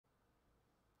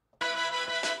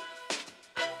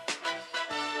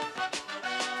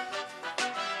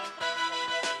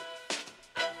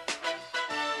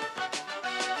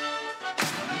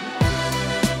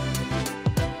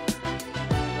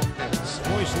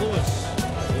Lewis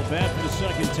will bat for the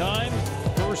second time.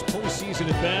 First postseason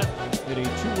at bat. Hit a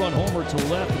two-run homer to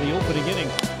left in the opening inning.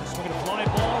 Swinging a fly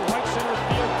ball, right center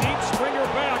field, deep. Springer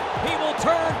back. He will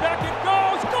turn. Back it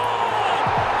goes. Gone!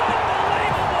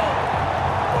 Unbelievable!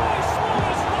 Royce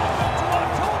Lewis welcome to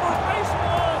October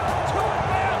baseball. 2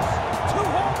 at-bats, 2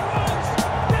 home runs.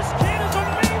 This kid is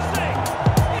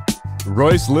amazing.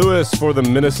 Royce Lewis for the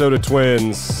Minnesota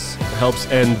Twins helps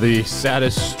end the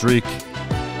saddest streak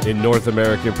in North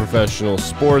American professional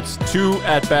sports. 2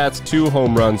 at-bats, 2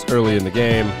 home runs early in the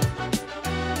game.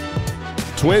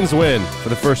 Twins win for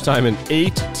the first time in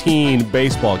 18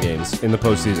 baseball games in the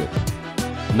postseason.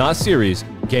 Not series,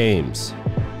 games.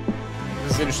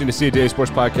 It's interesting to see a daily sports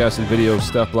podcast and video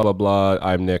stuff, blah, blah, blah.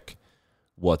 I'm Nick.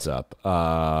 What's up?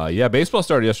 Yeah, baseball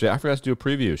started yesterday. I forgot to do a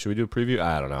preview. Should we do a preview?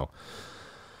 I don't know.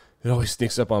 It always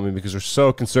sneaks up on me because we're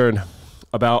so concerned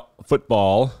about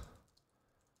football.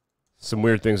 Some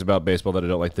weird things about baseball that I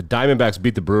don't like. The Diamondbacks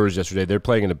beat the Brewers yesterday. They're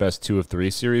playing in a best 2 of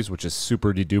 3 series, which is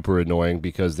super duper annoying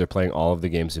because they're playing all of the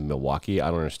games in Milwaukee.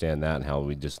 I don't understand that and how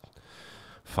we just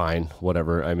fine,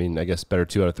 whatever. I mean, I guess better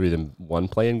 2 out of 3 than 1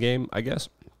 playing game, I guess.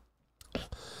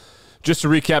 Just to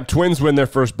recap, Twins win their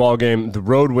first ball game. The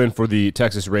road win for the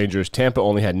Texas Rangers. Tampa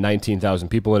only had 19,000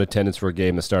 people in attendance for a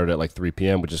game that started at like 3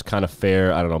 p.m., which is kind of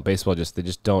fair. I don't know. Baseball, they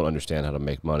just don't understand how to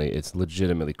make money. It's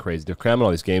legitimately crazy. They're cramming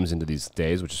all these games into these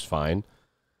days, which is fine.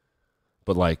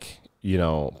 But, like, you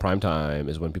know, prime time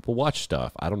is when people watch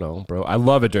stuff. I don't know, bro. I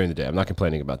love it during the day. I'm not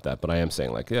complaining about that. But I am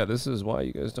saying, like, yeah, this is why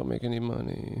you guys don't make any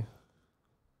money.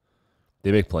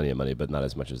 They make plenty of money, but not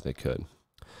as much as they could.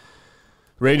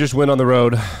 Rangers win on the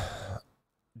road.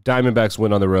 Diamondbacks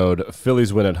win on the road.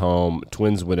 Phillies win at home.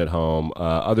 Twins win at home.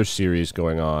 Other series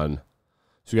going on.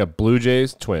 So you got Blue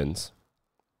Jays, Twins.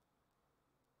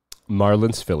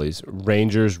 Marlins, Phillies.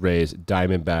 Rangers, Rays.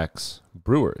 Diamondbacks,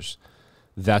 Brewers.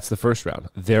 That's the first round.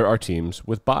 There are teams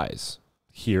with byes.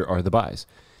 Here are the byes.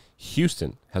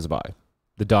 Houston has a bye.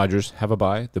 The Dodgers have a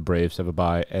bye. The Braves have a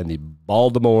bye. And the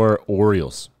Baltimore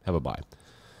Orioles have a bye.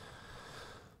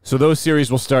 So those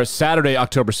series will start Saturday,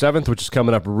 October 7th, which is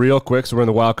coming up real quick. So we're in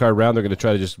the wild card round. They're going to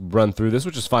try to just run through this,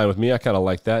 which is fine with me. I kind of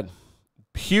like that.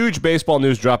 Huge baseball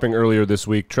news dropping earlier this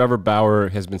week. Trevor Bauer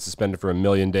has been suspended for 1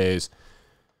 million days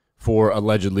for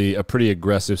allegedly a pretty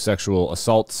aggressive sexual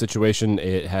assault situation.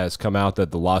 It has come out that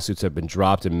the lawsuits have been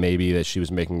dropped and maybe that she was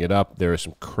making it up. There is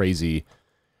some crazy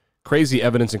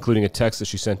evidence, including a text that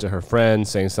she sent to her friend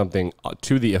saying something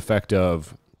to the effect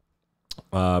of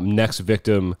next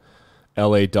victim,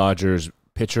 LA Dodgers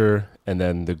pitcher, and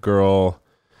then the girl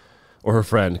or her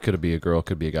friend, could it be a girl,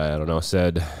 could be a guy, I don't know,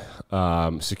 said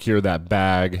secure that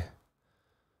bag,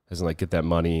 as in like get that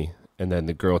money, and then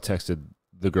the girl texted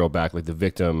the girl back, like the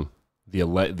victim, the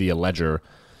alleger,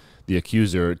 the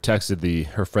accuser texted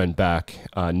her friend back,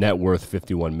 net worth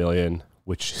 $51 million,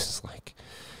 which is like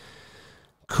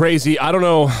crazy. I don't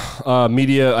know.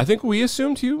 Media, I think we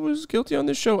assumed he was guilty on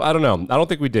this show. I don't know. I don't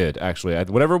think we did, actually.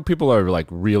 Whenever people are like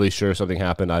really sure something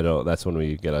happened, that's when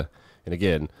we get and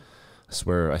again, I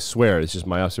swear, it's just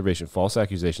my observation. False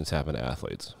accusations happen to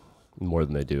athletes more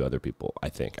than they do other people, I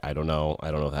think. I don't know.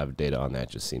 I don't know if I have data on that.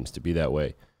 It just seems to be that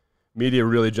way. Media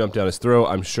really jumped down his throat.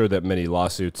 I'm sure that many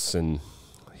lawsuits, and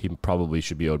he probably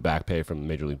should be owed back pay from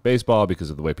Major League Baseball because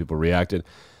of the way people reacted.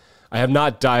 I have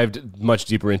not dived much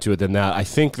deeper into it than that. I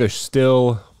think there's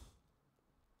still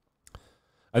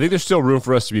room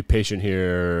for us to be patient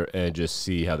here and just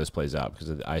see how this plays out,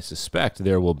 because I suspect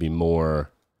there will be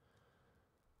more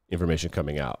information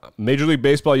coming out. Major League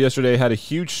Baseball yesterday had a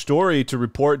huge story to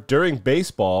report during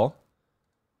baseball,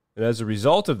 and as a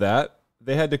result of that,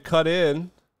 they had to cut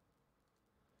in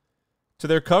to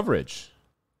their coverage,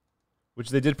 which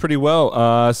they did pretty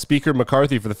well. Speaker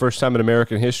McCarthy, for the first time in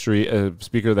American history,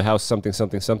 Speaker of the House something,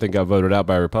 got voted out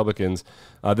by Republicans.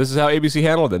 This is how ABC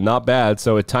handled it. Not bad.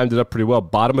 So it timed it up pretty well.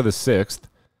 Bottom of the 6th.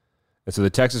 And so the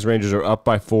Texas Rangers are up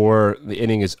by 4. The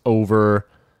inning is over.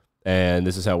 And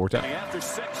this is how it worked out. After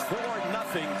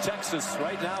 6-4-0 Texas.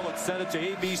 Right now, let's send it to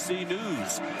ABC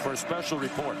News for a special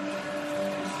report.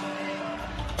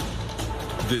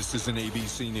 This is an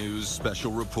ABC News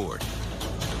special report.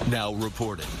 Now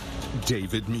reporting,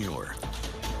 David Muir.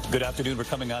 Good afternoon. We're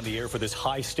coming on the air for this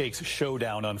high-stakes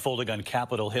showdown unfolding on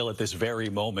Capitol Hill at this very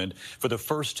moment. For the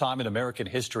first time in American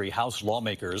history, House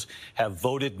lawmakers have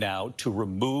voted now to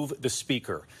remove the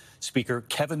Speaker. Speaker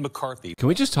Kevin McCarthy. Can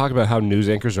we just talk about how news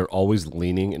anchors are always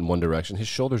leaning in one direction? His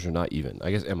shoulders are not even. I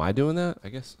guess, am I doing that? I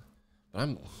guess.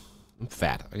 I'm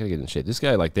fat. I got to get in shape. This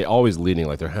guy, like, they always leaning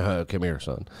like they're, come here,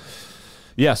 son.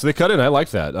 Yeah, so they cut in. I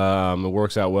like that. It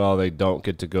works out well. They don't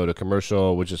get to go to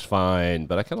commercial, which is fine,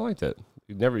 but I kind of like that.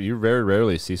 You very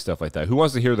rarely see stuff like that. Who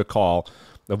wants to hear the call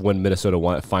of when Minnesota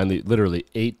won finally, literally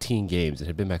 18 games. It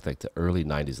had been back like the early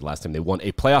 90s the last time they won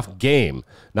a playoff game,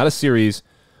 not a series,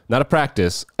 not a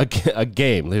practice, a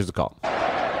game. Here's the call.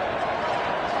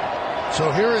 So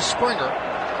here is Springer.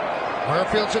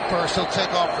 Merrifield's at first. He'll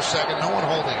take off for second. No one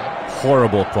holding him.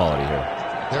 Horrible quality here.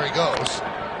 There he goes.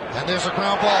 And there's a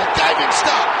ground ball. Diving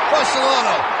stop.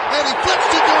 Barcelona. And he flips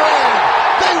to Durant.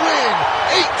 They win.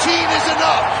 18 is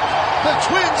enough. The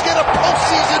Twins get a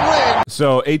postseason win.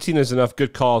 So 18 is enough.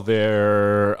 Good call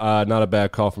there. Not a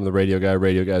bad call from the radio guy.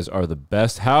 Radio guys are the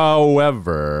best.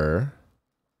 However,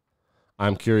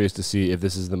 I'm curious to see if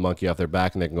this is the monkey off their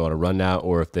back and they can go on a run now,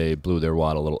 or if they blew their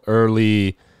wad a little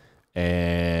early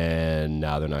and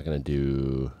now they're not going to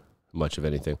do much of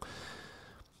anything.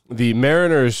 The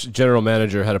Mariners general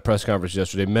manager had a press conference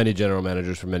yesterday. Many general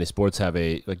managers from many sports have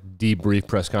a debrief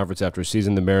press conference after a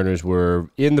season. The Mariners were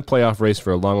in the playoff race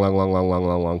for a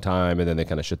long time, and then they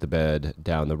kind of shit the bed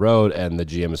down the road, and the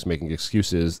GM is making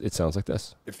excuses. It sounds like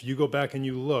this. If you go back and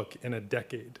you look in a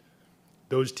decade,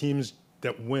 those teams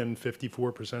that win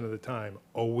 54% of the time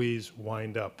always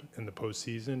wind up in the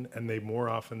postseason, and they more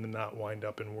often than not wind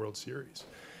up in World Series.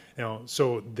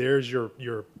 So there's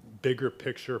your bigger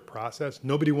picture process.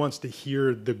 Nobody wants to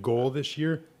hear the goal this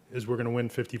year is we're going to win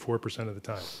 54% of the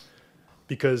time,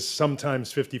 because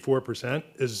sometimes 54%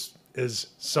 is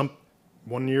some.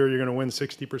 One year you're going to win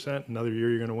 60%, another year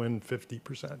you're going to win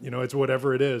 50%. It's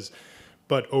whatever it is,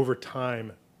 but over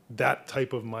time, that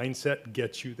type of mindset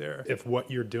gets you there. If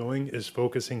what you're doing is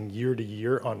focusing year to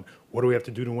year on what do we have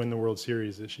to do to win the World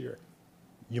Series this year,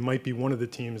 you might be one of the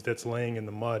teams that's laying in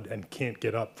the mud and can't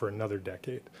get up for another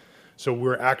decade. So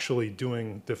we're actually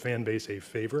doing the fan base a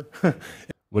favor.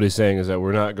 What he's saying is that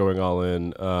we're not going all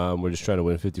in. We're just trying to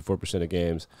win 54% of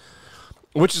games,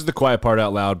 which is the quiet part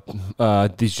out loud.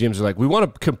 These GMs are like, we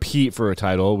want to compete for a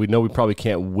title. We know we probably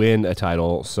can't win a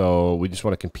title, so we just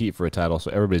want to compete for a title.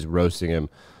 So everybody's roasting him,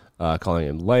 calling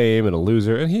him lame and a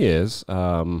loser, and he is.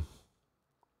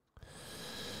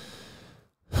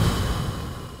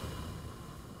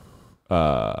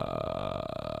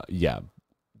 Yeah,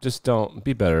 just don't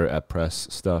be better at press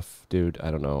stuff, dude.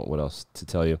 I don't know what else to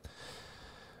tell you.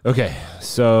 Okay,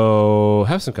 so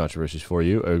have some controversies for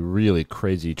you. A really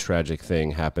crazy, tragic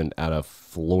thing happened out of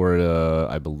Florida,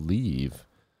 I believe.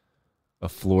 A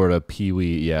Florida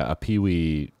peewee, yeah, a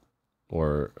peewee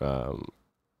or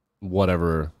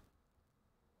whatever.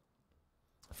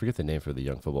 I forget the name for the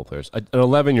young football players. An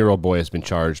 11-year-old boy has been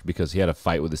charged because he had a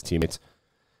fight with his teammates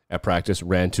at practice,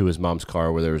 ran to his mom's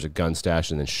car where there was a gun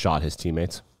stash, and then shot his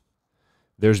teammates.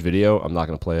 There's video. I'm not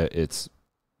going to play it.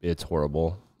 It's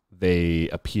horrible. They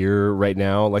appear right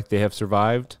now like they have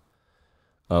survived.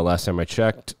 Last time I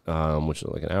checked, which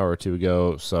was like an hour or two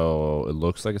ago, so it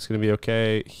looks like it's going to be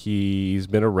okay. He's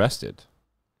been arrested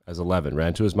as 11,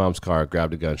 ran to his mom's car,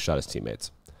 grabbed a gun, shot his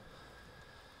teammates.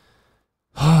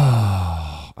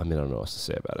 I mean, I don't know what else to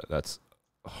say about it. That's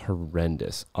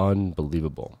horrendous.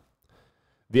 Unbelievable.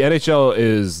 The NHL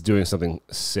is doing something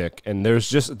sick, and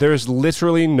there's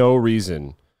literally no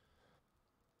reason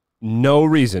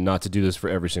not to do this for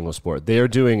every single sport. They are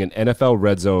doing an NFL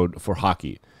Red Zone for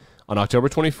hockey. On October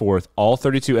 24th, all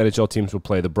 32 NHL teams will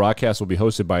play. The broadcast will be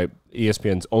hosted by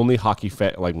ESPN's only hockey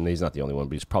he's not the only one,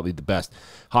 but he's probably the best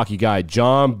hockey guy,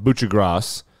 John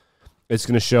Buccigross. It's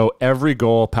going to show every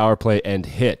goal, power play, and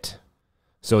hit.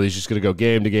 So he's just going to go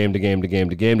game to game to game to game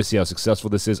to game to see how successful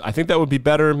this is. I think that would be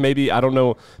better. Maybe, I don't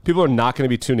know. People are not going to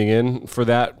be tuning in for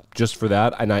that, just for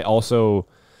that. And I also,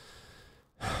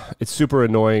 it's super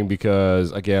annoying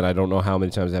because, again, I don't know how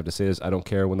many times I have to say this. I don't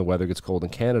care when the weather gets cold in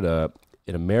Canada.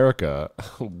 In America,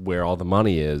 where all the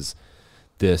money is,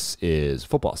 this is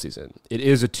football season. It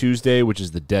is a Tuesday, which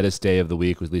is the deadest day of the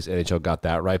week. At least NHL got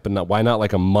that right. But why not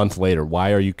like a month later?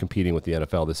 Why are you competing with the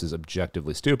NFL? This is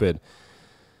objectively stupid.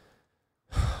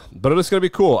 But it's going to be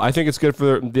cool. I think it's good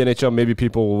for the NHL. Maybe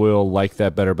people will like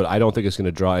that better, but I don't think it's going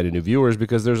to draw any new viewers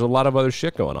because there's a lot of other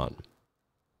shit going on.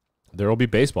 There will be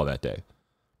baseball that day,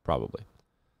 probably.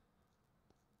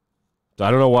 So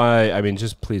I don't know why. I mean,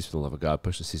 just please, for the love of God,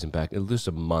 push the season back at least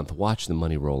a month. Watch the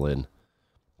money roll in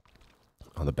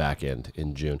on the back end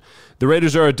in June. The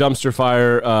Raiders are a dumpster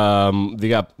fire. They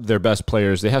got their best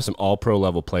players. They have some all-pro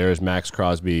level players, Max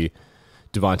Crosby,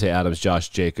 Devontae Adams, Josh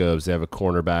Jacobs. They have a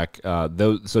cornerback.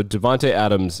 So Devontae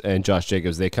Adams and Josh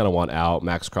Jacobs, they kind of want out.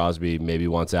 Max Crosby maybe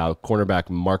wants out. Cornerback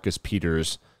Marcus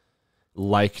Peters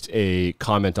liked a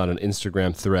comment on an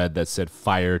Instagram thread that said,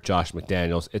 fire Josh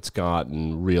McDaniels. It's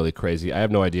gotten really crazy. I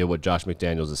have no idea what Josh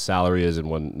McDaniels' salary is and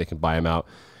when they can buy him out.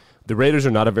 The Raiders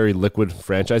are not a very liquid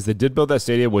franchise. They did build that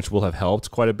stadium, which will have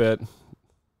helped quite a bit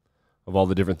of all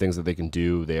the different things that they can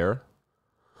do there.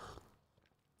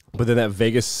 But then that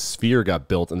Vegas sphere got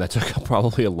built, and that took up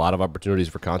probably a lot of opportunities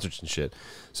for concerts and shit.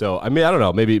 So, I mean, I don't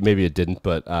know. Maybe it didn't,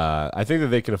 but I think that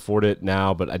they can afford it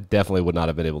now, but I definitely would not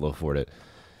have been able to afford it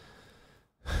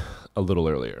a little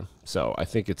earlier. So I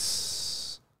think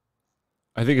it's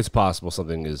possible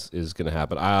something is going to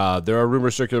happen. There are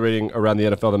rumors circulating around the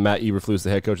NFL that Matt Eberflus,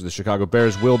 the head coach of the Chicago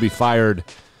Bears, will be fired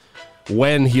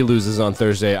when he loses on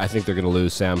Thursday. I think they're going to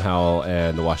lose. Sam Howell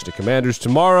and the Washington Commanders.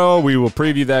 Tomorrow, we will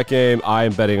preview that game. I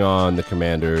am betting on the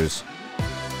Commanders.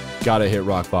 Got to hit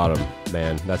rock bottom,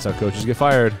 man. That's how coaches get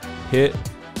fired. Hit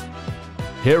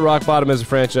rock bottom as a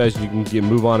franchise. You can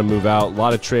move on and move out. A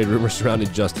lot of trade rumors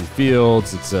surrounding Justin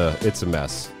Fields. It's a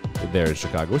mess there in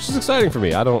Chicago, which is exciting for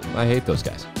me. I hate those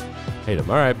guys. Hate them.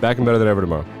 All right, back and better than ever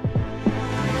tomorrow.